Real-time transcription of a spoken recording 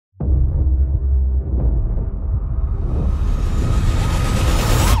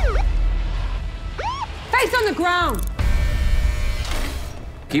ground!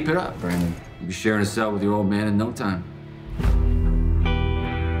 Keep it up, Brandon. You'll be sharing a cell with your old man in no time.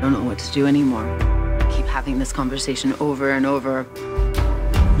 I don't know what to do anymore. Keep having this conversation over and over.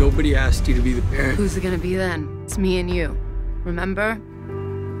 Nobody asked you to be the parent. Who's it gonna be then? It's me and you. Remember?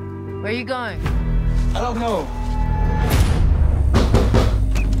 Where are you going? I don't know.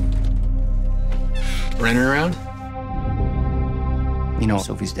 Running around? You know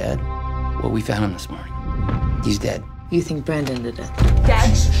Sophie's dead? Well, we found him this morning. He's dead. You think Brandon did it? Dad!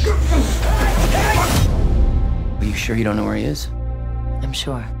 Are you sure you don't know where he is? I'm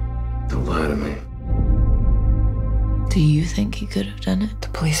sure. Don't lie to me. Do you think he could have done it? The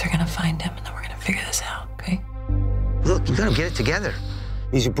police are gonna find him and then we're gonna figure this out, okay? Look, you gotta get it together.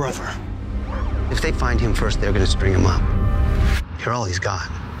 He's your brother. If they find him first, they're gonna string him up. You're all he's got.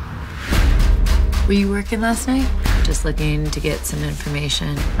 Were you working last night? Just looking to get some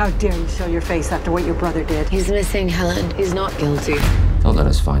information. How dare you show your face after what your brother did? He's missing Helen. He's not guilty. Don't let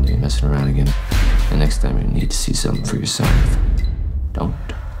us find you messing around again. The next time you need to see something for yourself, don't.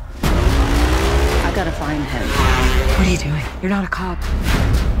 I gotta find him. What are you doing? You're not a cop.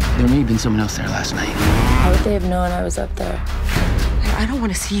 There may have been someone else there last night. How would they have known I was up there? I don't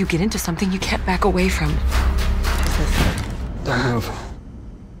want to see you get into something you can't back away from. Don't move.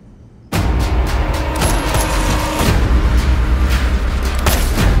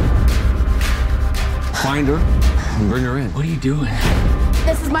 Find her and bring her in. What are you doing?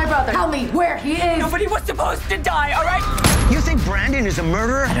 This is my brother. Tell me where he is. Nobody was supposed to die, all right? You think Brandon is a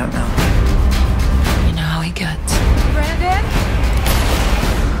murderer? I don't know. You know how he gets. Brandon?